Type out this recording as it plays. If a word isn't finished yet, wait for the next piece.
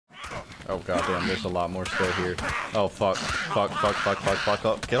Oh goddamn, there's a lot more still here. Oh fuck, fuck, fuck, fuck, fuck, fuck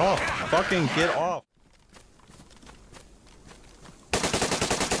up. Get off! Fucking get off!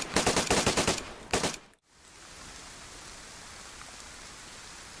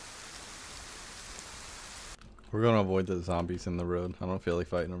 We're gonna avoid the zombies in the road. I don't feel like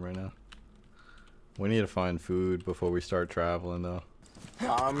fighting them right now. We need to find food before we start traveling though.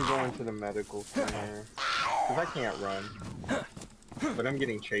 I'm going to the medical center. Cause I can't run. But I'm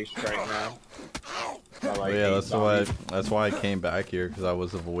getting chased right now. By, like, Yeah, zombies. that's why I came back here, because I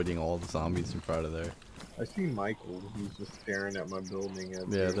was avoiding all the zombies in front of there. I see Michael, who's just staring at my building. At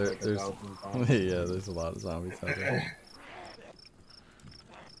Yeah, there's yeah, there's a lot of zombies out there.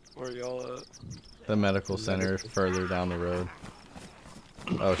 Where y'all at? The medical center further down the road.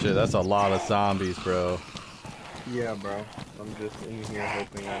 Oh shit, that's a lot of zombies, bro. Yeah, bro. I'm just in here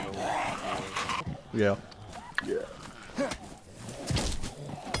hoping I don't. Yeah. Yeah.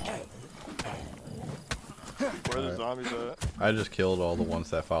 Where are the zombies at? I just killed all the ones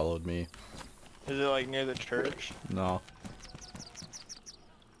that followed me. Is it like near the church? No.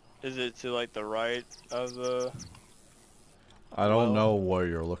 Is it to like the right of the... I don't know where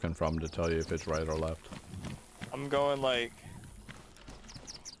you're looking from to tell you if it's right or left. I'm going like...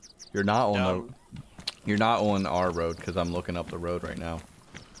 You're not on down. you're not on our road, because I'm looking up the road right now.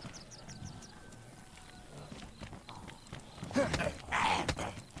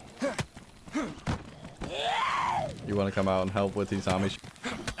 You want to come out and help with these zombies?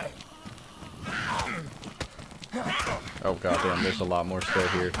 Oh goddamn, there's a lot more still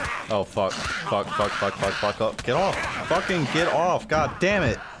here. Oh fuck, fuck, fuck, fuck, fuck, fuck up. Get off! Fucking get off! God damn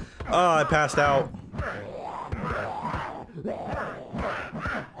it! Oh, I passed out.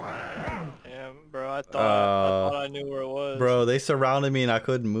 Damn, bro, I thought I knew where it was. Bro, they surrounded me and I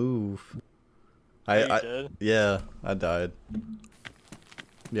couldn't move. You did? Yeah, I died.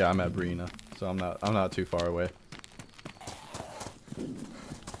 Yeah, I'm at Brina, so I'm not too far away.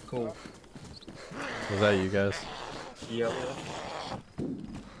 Cool. Was that you guys? Yep.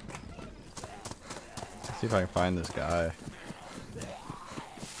 Let's see if I can find this guy.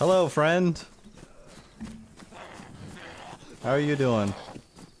 Hello, friend. How are you doing?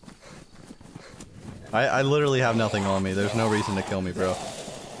 I literally have nothing on me. There's no reason to kill me, bro.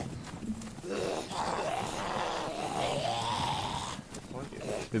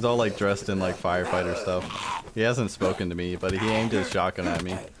 He's all like dressed in like firefighter stuff. He hasn't spoken to me, but he aimed his shotgun at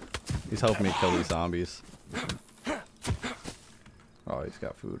me. He's helping me kill these zombies. Oh, he's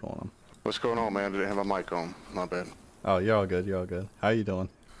got food on him. What's going on, man? I didn't have my mic on. My bad. Oh, you're all good. You're all good. How you doing?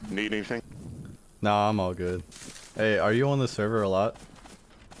 Need anything? Nah, I'm all good. Hey, are you on the server a lot?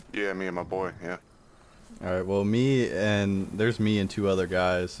 Yeah, me and my boy, yeah. Alright, well there's me and two other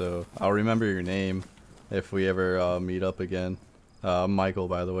guys, so I'll remember your name if we ever meet up again. Michael,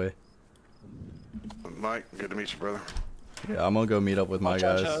 by the way. Mike, good to meet you, brother. Yeah, I'm gonna go meet up with my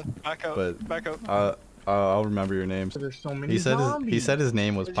guys. Back up, but back up. I'll remember your names. There's so many He said zombies. his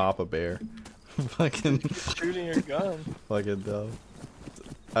name was Papa Bear. Fucking Shooting your gun. fucking dumb.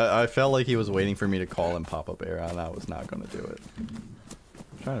 I felt like he was waiting for me to call him Papa Bear, and I was not gonna do it.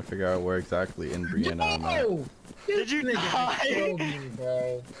 I'm trying to figure out where exactly in Brianna I'm at. Did you die? Me,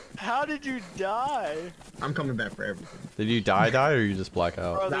 bro. How did you die? I'm coming back for everything. Did you die or you just black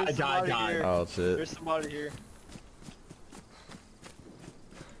out? Bro, there's somebody die. here. Oh shit. There's somebody here.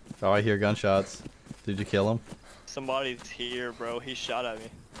 Oh, I hear gunshots. Did you kill him? Somebody's here, bro. He shot at me.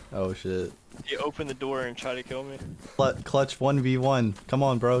 Oh shit. He opened the door and tried to kill me. Clutch 1v1. Come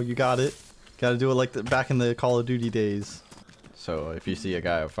on, bro. You got it. Gotta do it like back in the Call of Duty days. So if you see a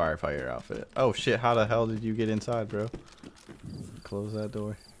guy with firefighter outfit. Oh shit, how the hell did you get inside, bro? Close that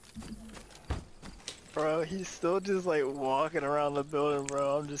door. Bro, he's still just like walking around the building,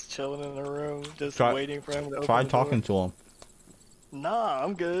 bro. I'm just chilling in the room, just waiting for him to open Try the talking door. to him. Nah,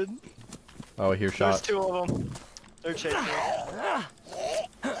 I'm good. Oh, I hear shots. There's two of them. They're chasing me.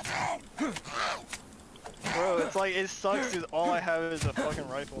 Bro, it's like, it sucks because all I have is a fucking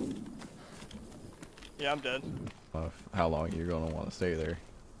rifle. Yeah, I'm dead. How long you're gonna want to stay there?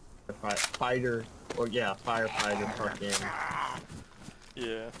 Fighter, or yeah, firefighter, fucking.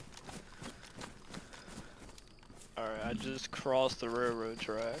 Yeah. Alright, I just crossed the railroad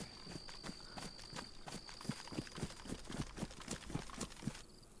track.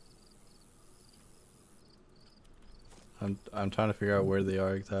 I'm trying to figure out where they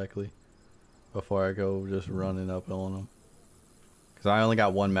are exactly before I go just running up on them. Cause I only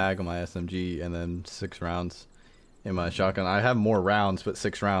got one mag on my SMG and then 6 rounds in my shotgun. I have more rounds, but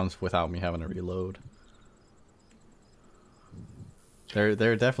 6 rounds without me having to reload.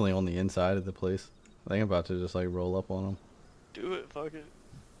 They're definitely on the inside of the place. I think I'm about to just like roll up on them. Do it, fuck it.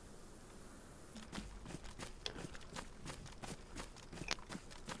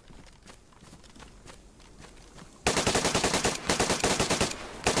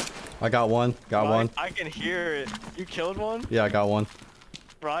 I got one. Got Bro, one. I can hear it. You killed one? Yeah, I got one.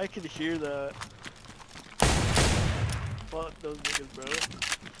 Bro, I could hear that. Fuck those niggas, bro.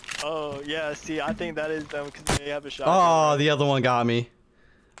 Oh, yeah, see, I think that is them because they have a shotgun. Oh, right? the other one got me.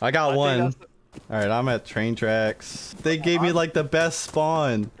 I got I one. think Alright, I'm at train tracks. They gave me like the best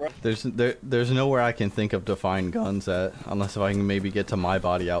spawn. There's nowhere I can think of to find guns at, unless if I can maybe get to my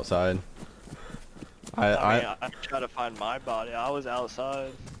body outside. I try to find my body. I was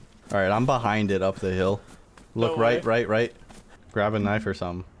outside. Alright, I'm behind it up the hill. Look No right, way. right. Grab a knife or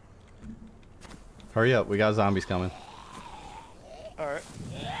something. Hurry up, we got zombies coming. Alright.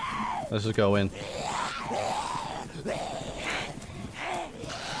 Let's just go in.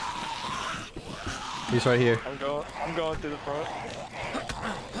 He's right here. I'm going through the front.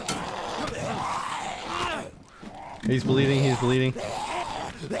 He's bleeding, he's bleeding.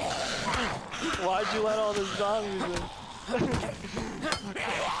 Why'd you let all the zombies in?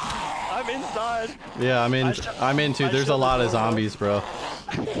 I'm inside. Yeah, I'm in too. There's a lot of zombies, bro.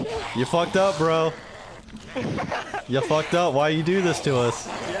 You fucked up, bro. You fucked up. Why you do this to us?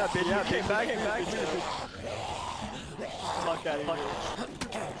 Yeah, bitch, get back. Fuck out of here.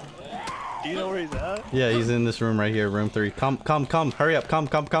 Do you know where he's at? Yeah, he's in this room right here, room 3. Come. Hurry up. Come.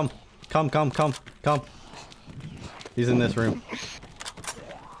 He's in this room.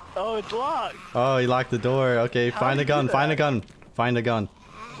 Oh, it's locked. Oh, he locked the door. Okay, find a gun. Find a gun. Find a gun.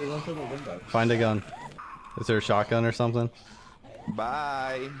 Find a gun. Is there a shotgun or something?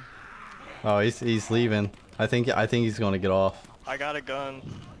 Bye. Oh, he's leaving. I think he's gonna get off. I got a gun.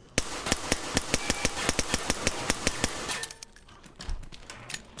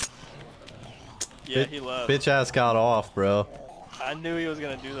 Yeah, he left. Bitch ass got off, bro. I knew he was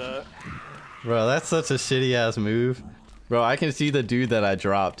gonna do that. Bro, that's such a shitty ass move. Bro, I can see the dude that I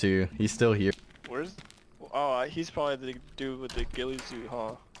dropped too. He's still here. Where's? Oh, he's probably the dude with the ghillie suit,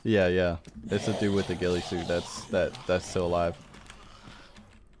 huh? Yeah. It's the dude with the ghillie suit. That's still alive.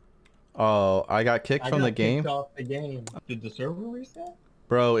 Oh, I got kicked from the game. Off the game. Did the server reset?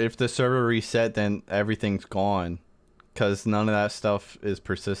 Bro, if the server reset, then everything's gone. Cause none of that stuff is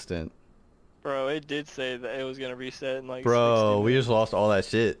persistent. Bro, it did say that it was gonna reset in like. Bro, 60 we minutes. just lost all that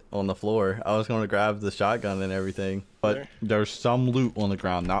shit on the floor. I was gonna grab the shotgun and everything, but There. there's some loot on the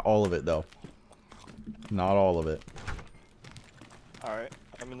ground. Not all of it though. Not all of it. All right,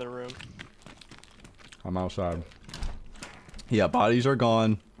 I'm in the room. I'm outside. Yeah, bodies are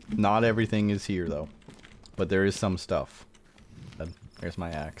gone. Not everything is here though, but there is some stuff. There's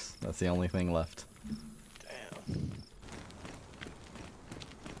my axe. That's the only thing left. Damn.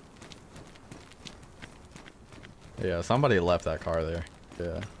 Yeah, somebody left that car there.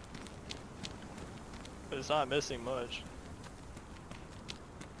 Yeah. But it's not missing much.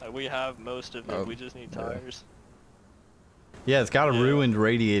 Like we have most of it. Oh, We just need yeah. tires. Yeah, it's got a Yeah. ruined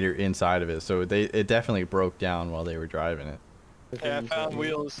radiator inside of it, so it definitely broke down while they were driving it. Hey, I found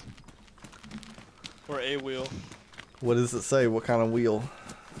wheels. Or a wheel. What does it say? What kind of wheel?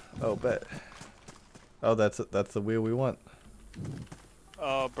 Oh, bet. Oh, that's the wheel we want.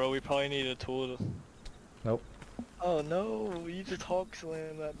 Oh, bro, we probably need a tool to. Nope. Oh no, you just Hulk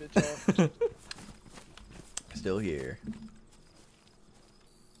slam that bitch off. Still here.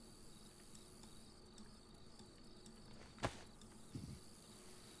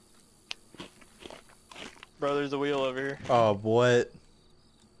 Bro, there's a wheel over here. Oh, what?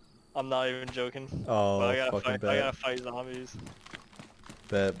 I'm not even joking. Oh, But I gotta fucking fight. bet. I gotta fight zombies.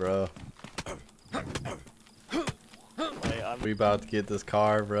 Bet, bro. Like, I'm. We about to get this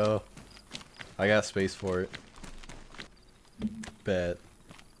car, bro. I got space for it. Bet.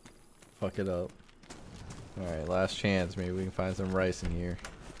 Fuck it up. Alright, last chance. Maybe we can find some rice in here.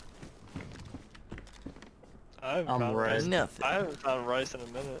 I haven't I'm found red. rice. Nothing. I haven't found rice in a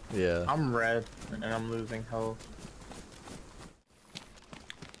minute. Yeah. I'm red and I'm losing health.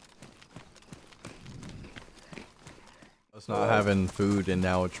 Us not having food and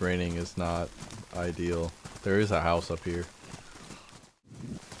now it's raining is not ideal. There is a house up here.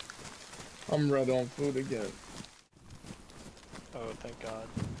 I'm red on food again. Oh, thank God.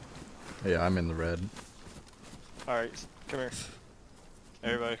 Yeah, I'm in the red. Alright, come here.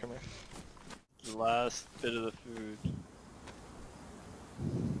 Everybody come here. The last bit of the food.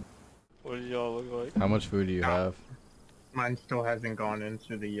 What do y'all look like? How much food do you have? Mine still hasn't gone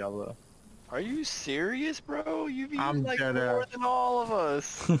into the yellow. Are you serious, bro? You've eaten I'm like dead more ass. than all of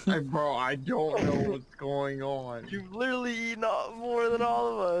us. Hey, bro, I don't know what's going on. You've literally eaten more than all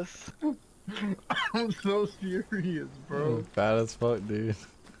of us. I'm so serious, bro. Fat as fuck, dude.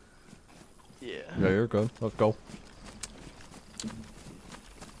 Yeah. Yeah, you're good. Let's go.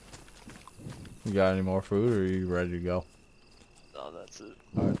 You got any more food or are you ready to go? Oh, that's it.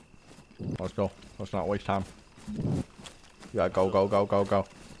 Alright. Let's go. Let's not waste time. Yeah, go, go, go, go, go.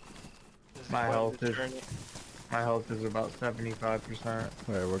 This My quite health the is- journey. My health is about 75%.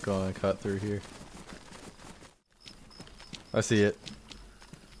 Alright, we're gonna cut through here. I see it.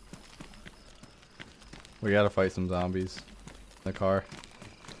 We gotta fight some zombies. In the car.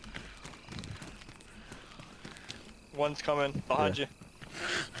 One's coming behind you.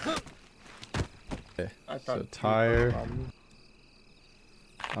 Okay. I So thought tire. How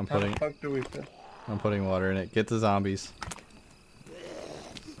I'm the putting fuck do we fit? I'm putting water in it. Get the zombies.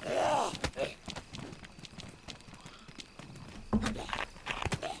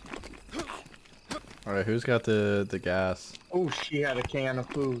 Alright, who's got the gas? Oh, she had a can of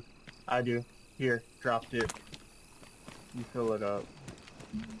food. I do. Here, dropped it. You fill it up.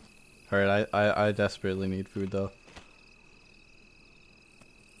 Alright, I desperately need food though.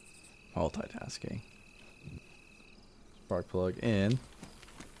 Multitasking. Spark plug in.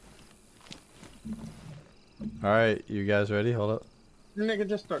 Alright, you guys ready? Hold up. Nigga,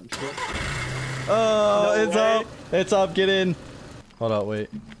 just start shit. Oh, No it's way. up! It's up, get in! Hold up, wait.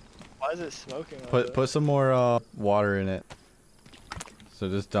 Why is it smoking? Like Put some more water in it. So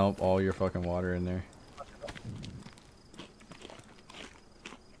just dump all your fucking water in there.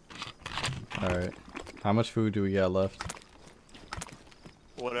 Alright. How much food do we got left? that?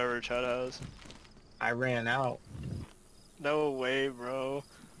 Whatever Chad has. I ran out. No way, bro.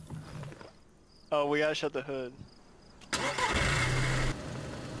 Oh, we gotta shut the hood.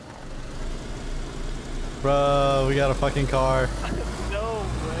 Bro, we got a fucking car. No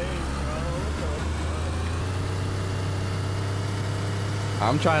way, bro.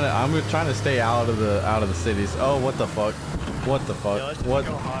 I'm trying to stay out of the cities. Oh, what the fuck? What the fuck? Yeah, let's just What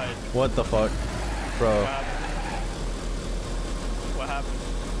go hide. what the fuck? Bro, What happened? What happened?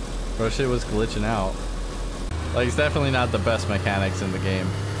 bro shit was glitching out. Like it's definitely not the best mechanics in the game.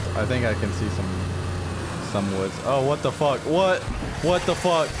 I think I can see some woods. Oh, what the fuck? What? What the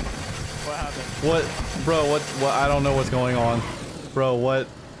fuck? What happened? What? Bro, what I don't know what's going on. Bro, what?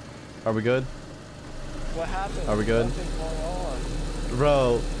 Are we good? What happened? Are we good? Nothing's going on.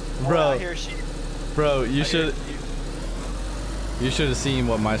 Bro, Oh, bro, I hear sheep. bro, I you hear should sheep. you should have seen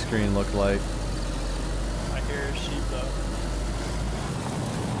what my screen looked like. I hear sheep though.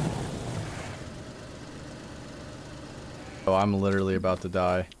 Oh, I'm literally about to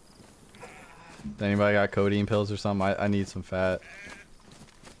die. Anybody got codeine pills or something? I need some fat.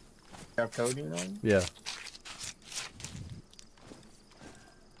 Got codeine on? Yeah.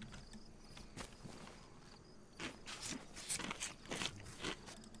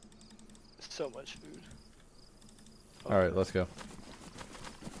 So much food. Alright, let's go.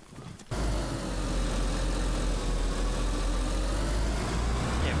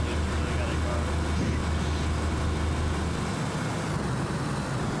 Can't believe we really got a car.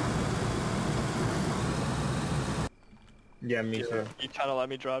 Yeah, me too. You trying to let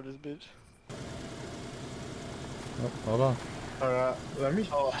me drive this bitch? Oh, hold on. Let me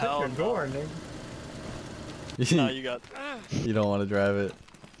Oh, shut hell your no. door, nigga. No, you got. You don't want to drive it.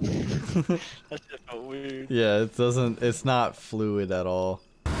 That shit felt weird. Yeah, it's not fluid at all.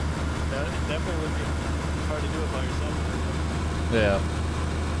 That it definitely would be hard to do it by yourself. Yeah.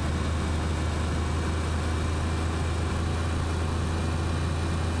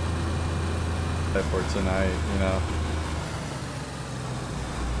 For tonight, you know.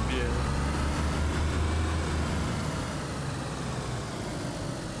 Yeah.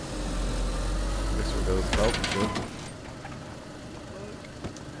 This one goes. Oh, good.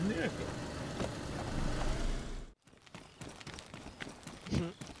 Nigga.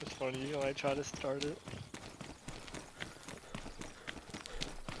 It's funny, you know, I try to start it.